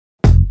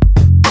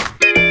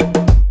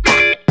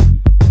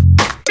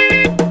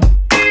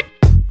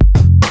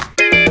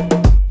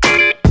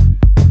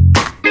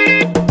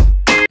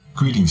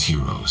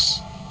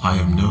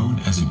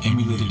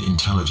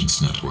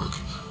intelligence network,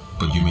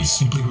 but you may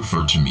simply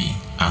refer to me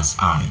as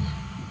I'm.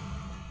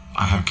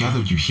 I have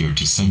gathered you here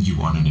to send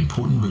you on an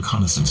important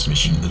reconnaissance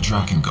mission in the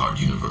Drakengard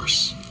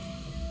universe.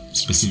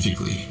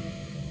 Specifically,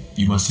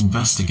 you must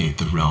investigate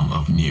the realm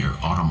of Nier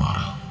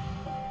Automata.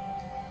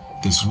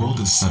 This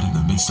world is set in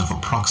the midst of a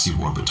proxy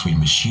war between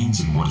machines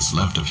and what is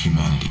left of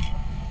humanity.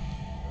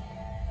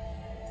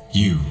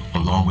 You,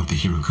 along with the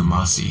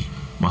Hirokumasi,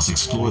 must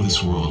explore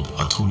this world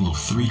a total of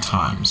 3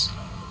 times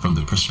from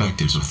the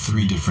perspectives of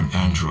 3 different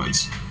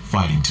androids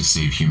fighting to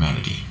save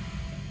humanity.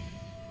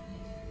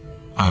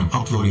 I am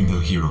uploading the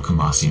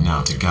Hirokumasi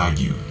now to guide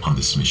you on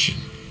this mission.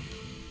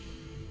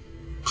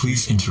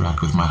 Please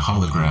interact with my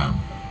hologram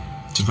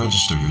to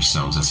register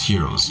yourselves as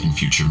heroes in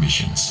future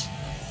missions.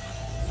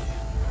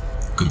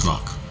 Good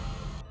luck.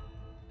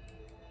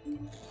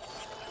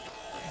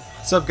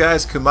 What's up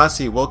guys,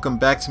 Kumasi, welcome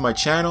back to my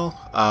channel.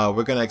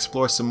 We're going to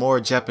explore some more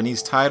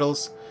Japanese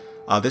titles.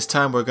 This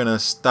time we're going to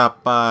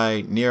stop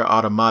by Nier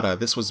Automata.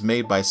 This was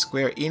made by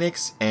Square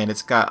Enix and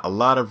it's got a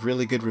lot of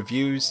really good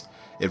reviews.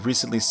 It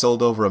recently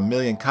sold over 1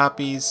 million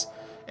copies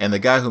and the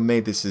guy who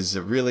made this is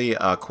really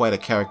quite a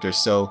character,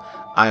 so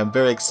I am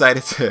very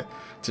excited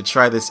to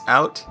try this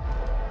out.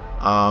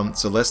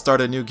 So let's start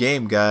a new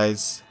game,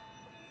 guys.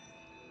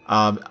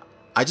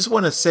 I just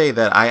want to say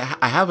that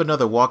I have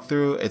another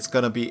walkthrough.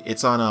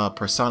 It's on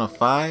Persona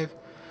 5,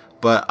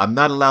 but I'm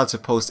not allowed to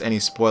post any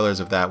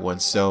spoilers of that one.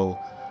 So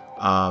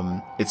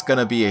it's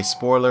gonna be a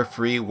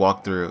spoiler-free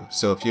walkthrough.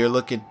 So if you're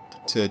looking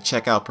to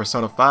check out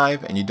Persona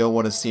 5 and you don't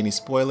want to see any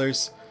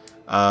spoilers,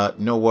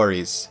 no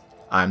worries.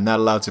 I'm not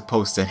allowed to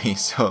post any,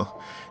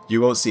 so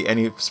you won't see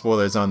any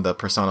spoilers on the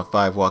Persona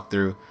 5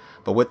 walkthrough.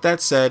 But with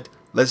that said,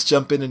 let's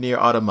jump into Nier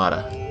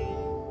Automata.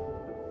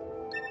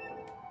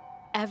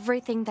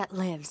 Everything that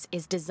lives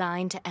is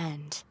designed to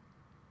end.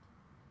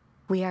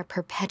 We are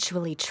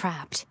perpetually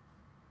trapped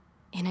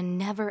in a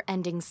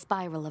never-ending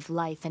spiral of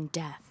life and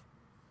death.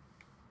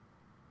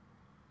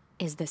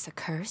 Is this a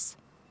curse?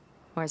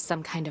 Or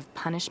some kind of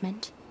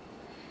punishment?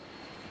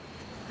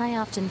 I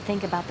often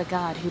think about the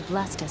god who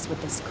blessed us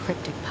with this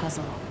cryptic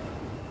puzzle,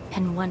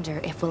 and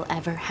wonder if we'll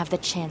ever have the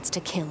chance to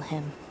kill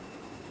him.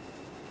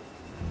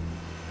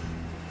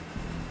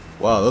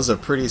 Wow, those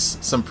are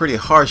some pretty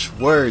harsh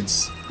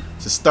words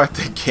to start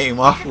the game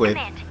off with.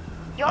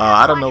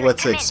 I don't know what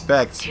to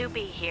expect.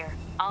 2B here.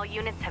 All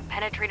units have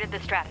penetrated the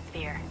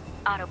stratosphere.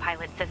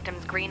 Autopilot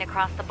systems green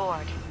across the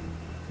board.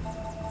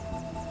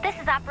 This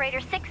is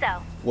Operator 60.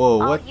 Whoa,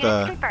 All what units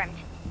the? confirmed.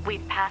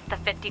 We've passed the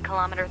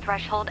 50-kilometer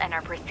threshold and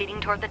are proceeding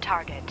toward the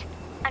target.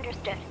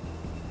 Understood.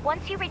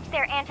 Once you reach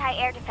their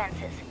anti-air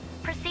defenses,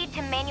 proceed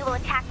to manual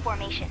attack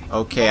formation.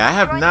 Okay, I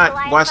have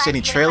not watched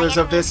any trailers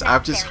of this.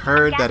 I've just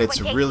heard that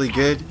it's really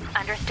good.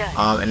 Understood.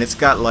 And it's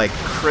got like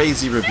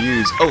crazy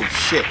reviews. Oh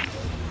shit.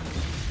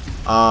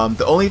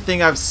 The only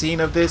thing I've seen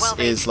of this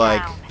is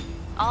like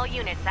all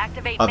units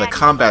activate the manual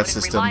combat mode and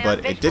system, rely on but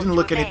it visuals didn't to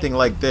look evade. anything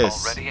like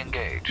this. Already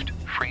engaged.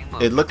 Free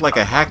movement. It looked like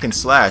a hack and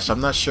slash.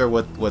 I'm not sure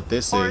what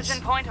this Origin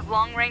is. point of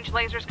long-range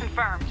lasers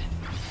confirmed.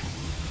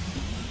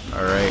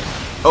 Alright.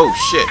 Oh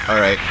shit,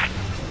 alright.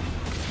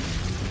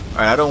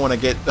 Alright, I don't wanna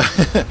get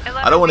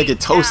I don't wanna get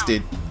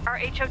toasted. Our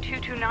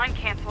HO229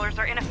 cancelers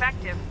are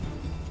ineffective.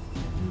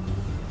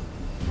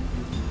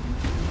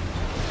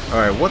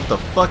 Alright, what the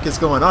fuck is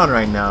going on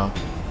right now?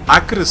 I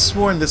could have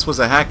sworn this was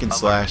a hack and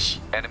slash.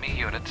 Enemy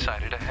unit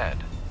sighted ahead.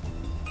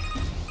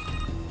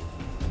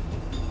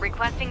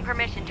 Requesting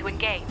permission to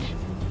engage.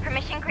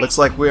 Permission granted. Looks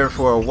like we're in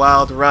for a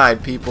wild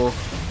ride, people.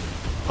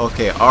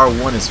 Okay,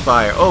 R1 is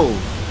fire. Oh,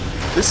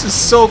 this is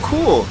so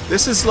cool.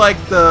 This is like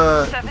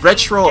the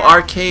retro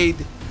arcade.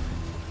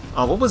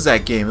 What was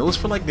that game? It was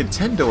for like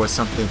Nintendo or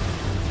something.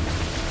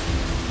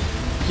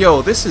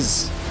 Yo, this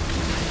is...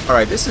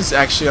 Alright, this is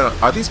actually...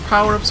 Are these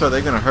power-ups or are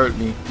they gonna hurt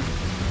me?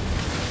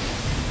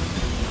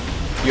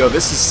 Yo,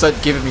 this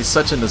is giving me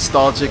such a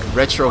nostalgic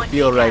retro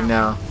feel right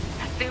now.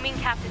 Assuming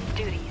captain's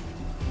duties.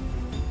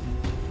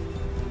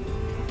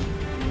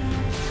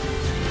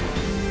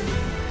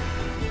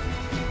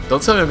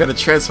 Don't tell me I'm gonna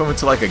transform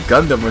into like a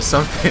Gundam or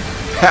something.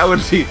 That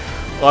would be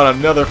on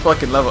another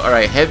fucking level.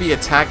 Alright, heavy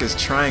attack is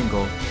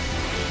triangle.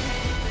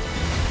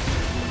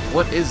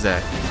 What is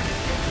that?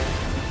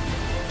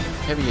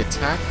 Heavy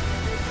attack?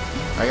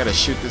 I gotta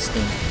shoot this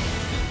thing.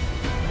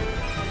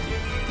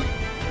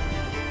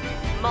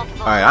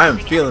 Alright, I am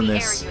feeling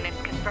this. Air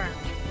units confirmed.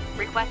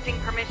 Requesting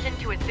permission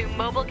to assume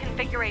mobile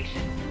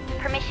configuration.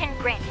 Permission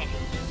granted.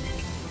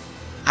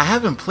 I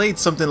haven't played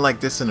something like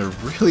this in a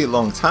really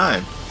long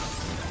time.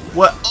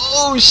 What?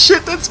 Oh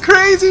shit, that's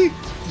crazy!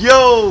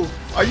 Yo,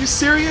 are you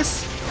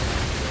serious?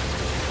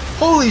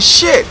 Holy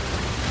shit!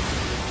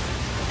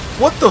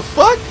 What the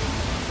fuck?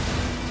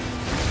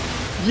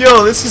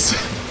 Yo, this is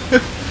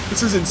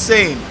this is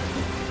insane.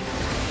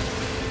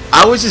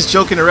 I was just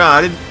joking around.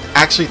 I didn't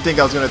actually think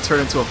I was gonna turn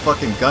into a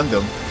fucking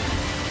Gundam.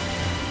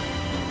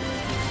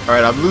 All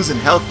right, I'm losing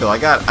health though. I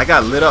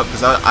got lit up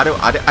because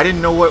I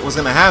didn't know what was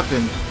gonna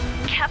happen.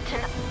 Captain,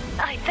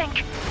 I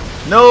think.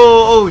 No!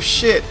 Oh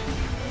shit!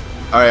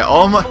 All right,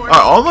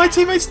 are all my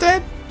teammates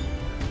dead?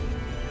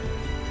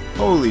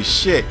 Holy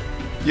shit.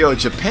 Yo,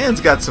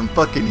 Japan's got some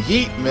fucking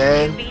heat,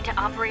 man. UV to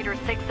operator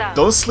 6-0.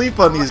 Don't sleep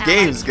on these All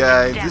games,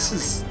 allied guys. units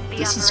This down.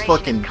 The is operation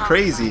fucking is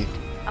crazy.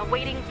 compromised.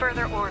 Awaiting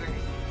further orders.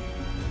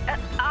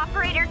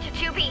 Operator to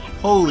 2B.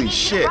 Holy we need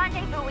shit. to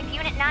rendezvous with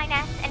Unit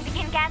 9S and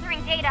begin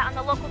gathering data on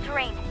the local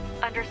terrain.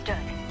 Understood.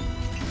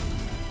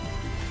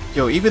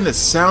 Yo, even the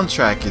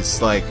soundtrack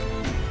is like...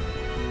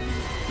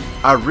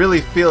 I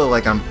really feel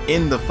like I'm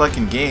in the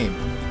fucking game.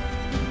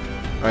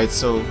 Alright,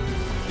 so...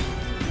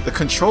 The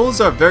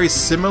controls are very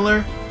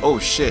similar. Oh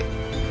shit.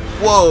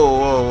 Whoa,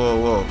 whoa, whoa,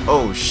 whoa.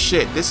 Oh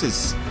shit, this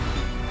is...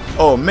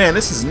 Oh man,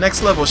 this is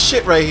next level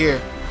shit right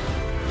here.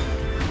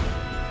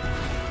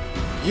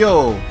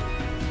 Yo.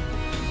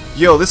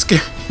 Yo, this game...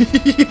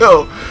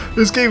 Yo,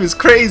 this game is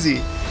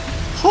crazy.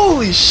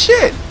 Holy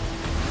shit.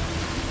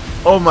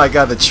 Oh my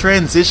god, the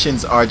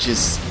transitions are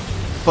just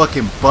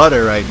fucking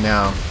butter right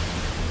now.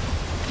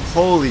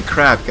 Holy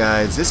crap,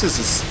 guys. This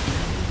is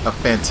a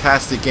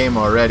fantastic game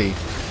already.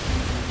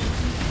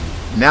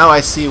 Now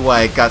I see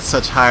why it got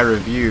such high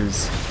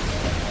reviews.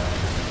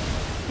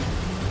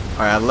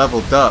 Alright, I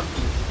leveled up.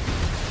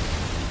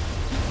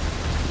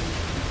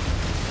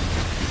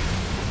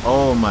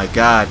 Oh my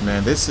god,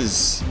 man. This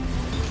is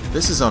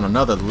on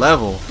another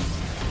level.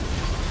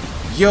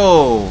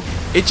 Yo,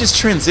 it just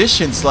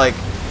transitions like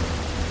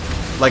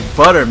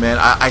butter, man.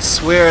 I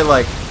swear,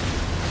 like,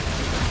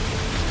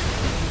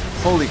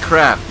 holy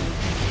crap.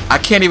 I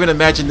can't even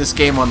imagine this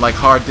game on like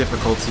hard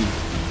difficulty.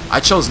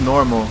 I chose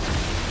normal.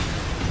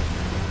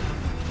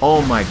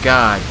 Oh my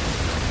god.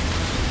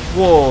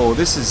 Whoa,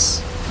 this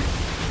is...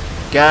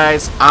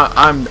 Guys,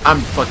 I'm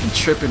fucking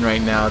tripping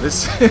right now.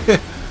 This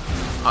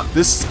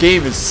this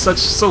game is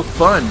so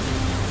fun.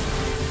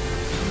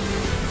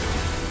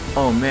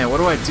 Oh man, what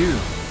do I do?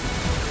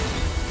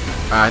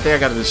 I think I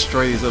gotta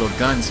destroy these little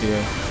guns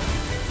here.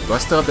 Do I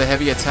still have the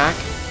heavy attack?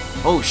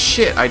 Oh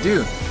shit, I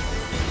do.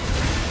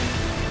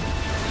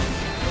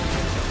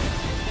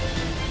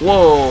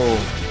 Whoa.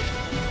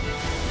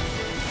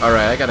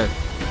 Alright, I gotta...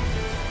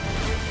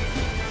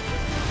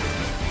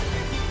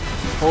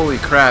 Holy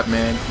crap,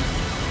 man.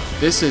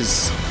 This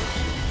is...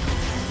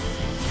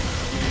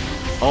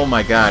 Oh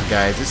my god,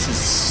 guys. This is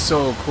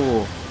so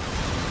cool.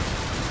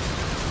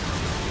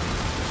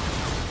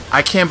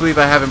 I can't believe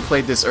I haven't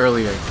played this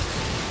earlier.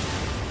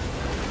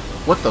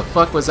 What the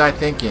fuck was I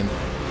thinking?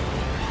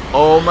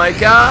 Oh my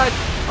god!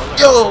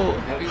 Yo!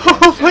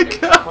 Oh my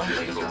god!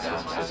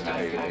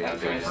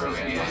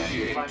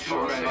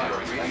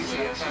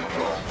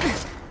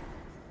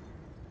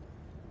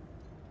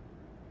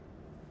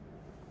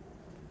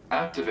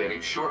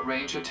 Activating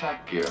short-range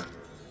attack gear.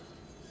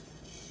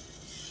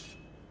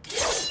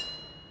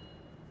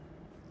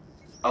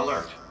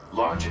 Alert.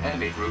 Large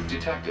enemy group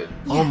detected.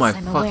 Oh my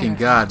I'm aware fucking of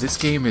god, this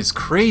game is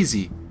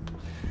crazy.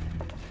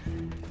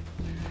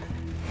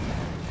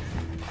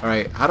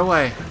 Alright, how do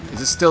I... Is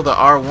this still the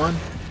R1?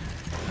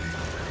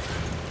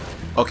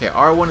 Okay,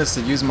 R1 is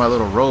to use my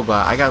little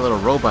robot. I got a little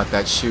robot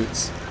that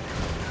shoots.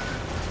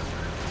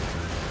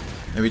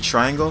 Maybe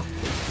triangle?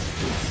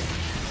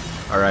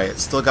 Alright,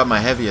 still got my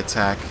heavy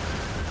attack.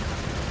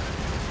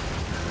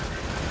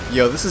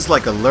 Yo, this is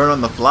like a learn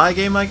on the fly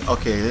game. Like,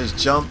 okay, there's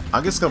jump.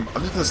 I'm just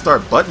gonna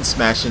start button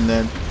smashing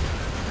then.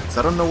 So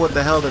I don't know what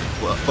the hell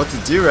what to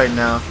do right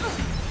now.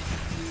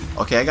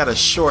 Okay, I got a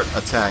short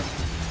attack.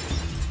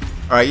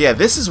 Alright, yeah,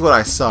 this is what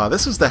I saw.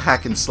 This was the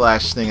hack and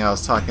slash thing I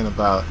was talking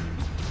about.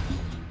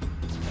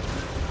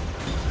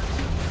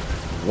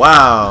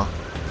 Wow.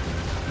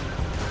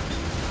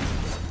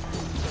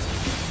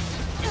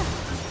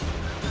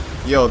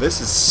 Yo,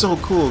 this is so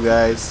cool,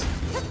 guys.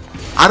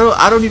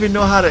 I don't even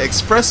know how to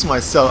express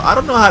myself. I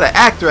don't know how to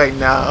act right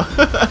now.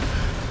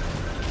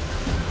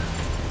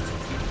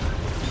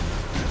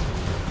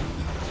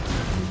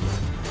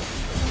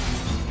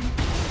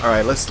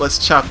 Alright, let's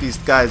chop these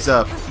guys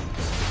up.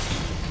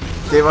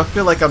 Dave, I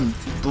feel like I'm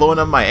blowing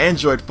up my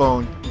Android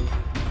phone.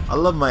 I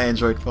love my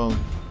Android phone.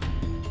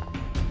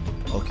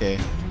 Okay.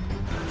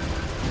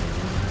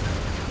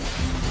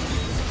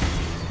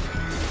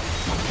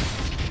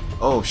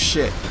 Oh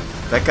shit.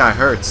 That guy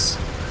hurts.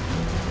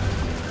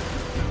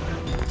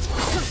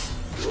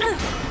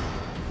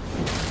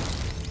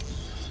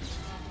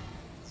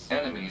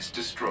 Enemies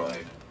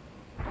destroyed.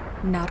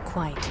 Not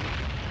quite.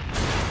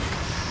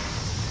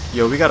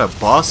 Yo, we got a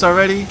boss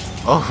already?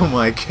 Oh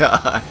my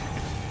god.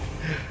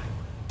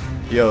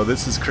 Yo,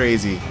 this is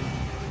crazy.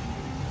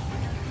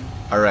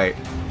 Alright.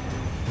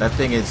 That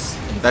thing is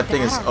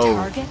oh.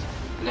 Target?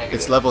 Negative.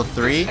 It's level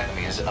 3? This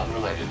enemy is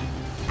unrelated.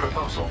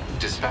 Proposal.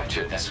 Dispatch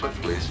it as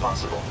swiftly as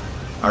possible.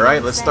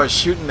 Alright, let's start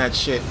shooting that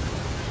shit.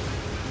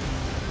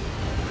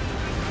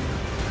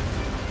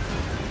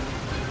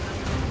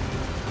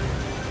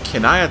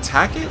 Can I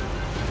attack it?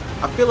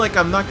 I feel like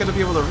I'm not gonna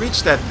be able to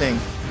reach that thing.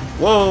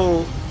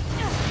 Whoa!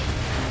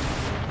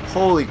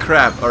 Holy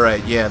crap.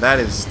 Alright, yeah, that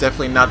is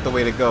definitely not the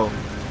way to go.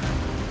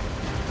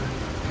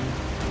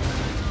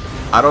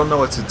 I don't know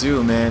what to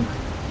do, man.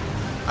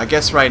 I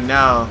guess right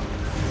now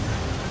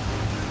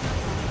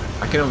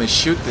I can only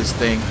shoot this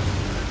thing.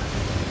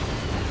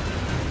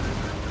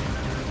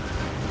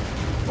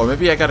 Or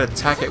maybe I gotta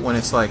attack it when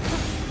it's like...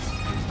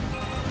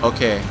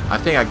 Okay, I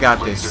think I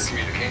got this.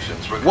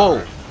 Whoa!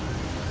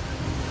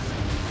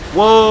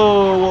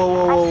 Whoa, whoa,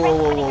 whoa,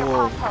 whoa, whoa,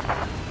 whoa,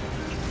 whoa.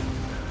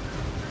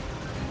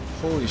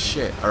 Holy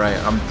shit. Alright,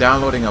 I'm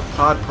downloading a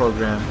pod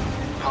program.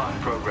 Pod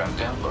program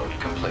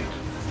download complete.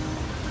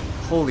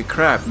 Holy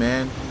crap,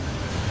 man.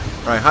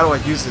 Alright, how do I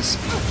use this?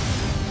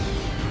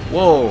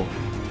 Whoa.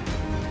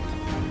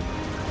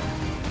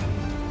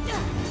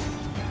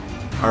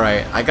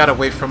 Alright, I gotta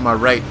wait for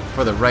my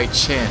for the right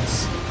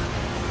chance.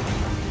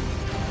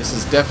 This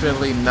is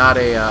definitely not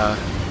a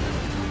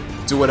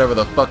do whatever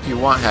the fuck you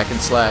want hack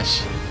and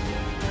slash.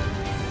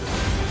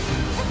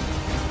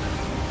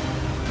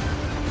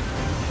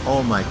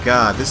 Oh my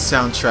god, this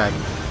soundtrack.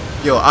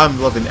 Yo,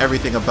 I'm loving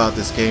everything about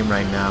this game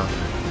right now.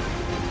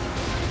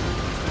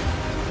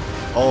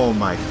 Oh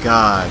my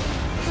god.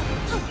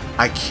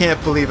 I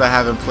can't believe I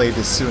haven't played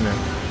this sooner.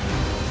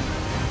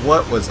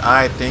 What was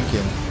I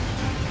thinking?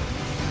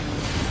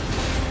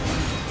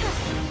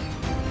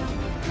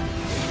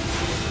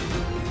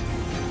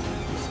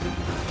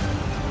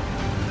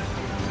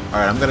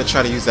 Alright, I'm gonna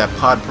try to use that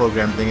pod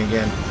program thing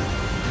again.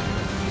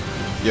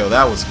 Yo,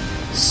 that was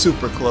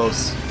super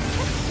close.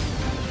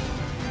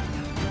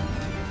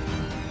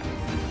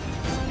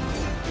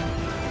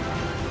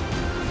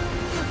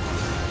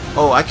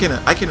 Oh, I can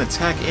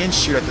attack and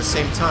shoot at the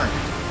same time.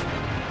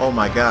 Oh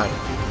my god.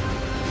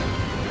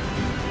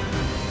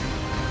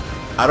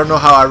 I don't know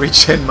how I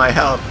regen my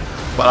health,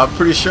 but I'm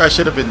pretty sure I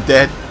should have been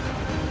dead.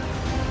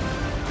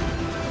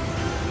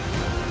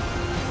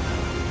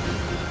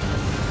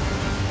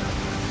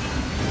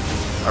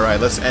 Alright,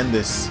 let's end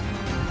this.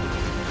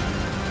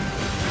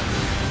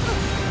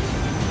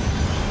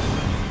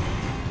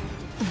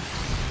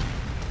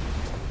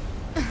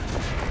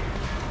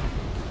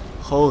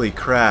 Holy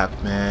crap,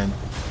 man.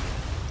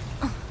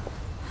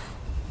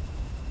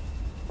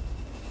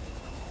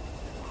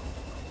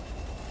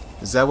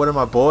 Is that one of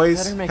my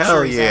boys? Better make Hell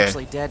sure he's yeah.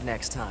 actually dead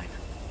next time.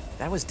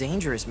 That was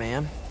dangerous,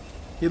 man.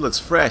 He looks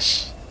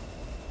fresh.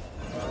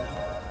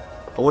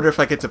 I wonder if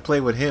I get to play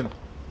with him.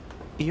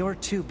 You're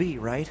 2B,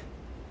 right?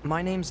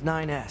 My name's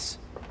 9S.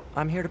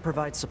 I'm here to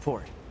provide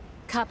support.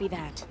 Copy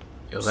that.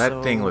 Yo, that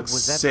So, thing looks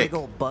was that sick. big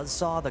old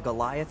buzzsaw the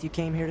Goliath you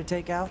came here to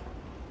take out?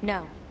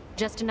 No,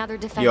 just another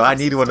defense. Yo, I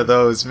need one of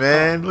those,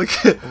 man. Look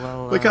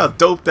Well, look how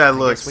dope that I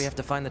looks. guess we have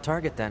to find the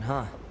target then,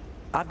 huh?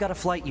 I've got a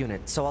flight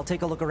unit, so I'll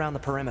take a look around the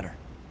perimeter.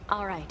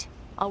 All right,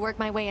 I'll work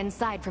my way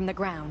inside from the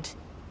ground.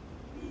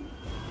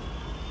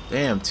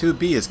 Damn,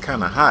 2B is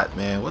kind of hot,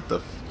 man. What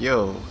the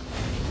yo?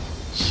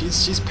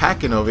 She's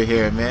packing over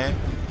here, man.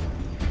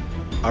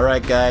 All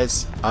right,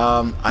 guys.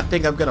 I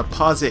think I'm gonna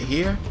pause it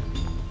here.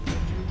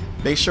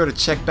 Make sure to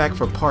check back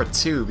for part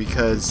 2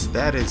 because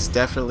that is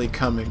definitely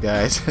coming,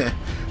 guys.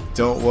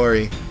 Don't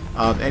worry.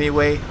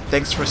 Anyway,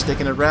 thanks for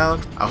sticking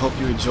around. I hope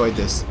you enjoyed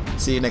this.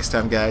 See you next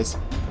time, guys.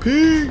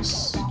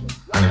 Peace.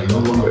 I am no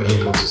longer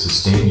able to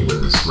sustain you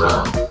in this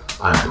realm.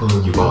 I am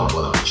pulling you out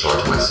while I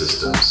recharge my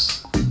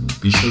systems.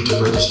 Be sure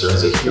to register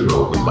as a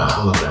hero with my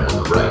hologram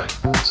on the right,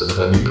 so that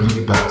I may bring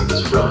you back to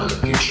this realm in the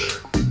future.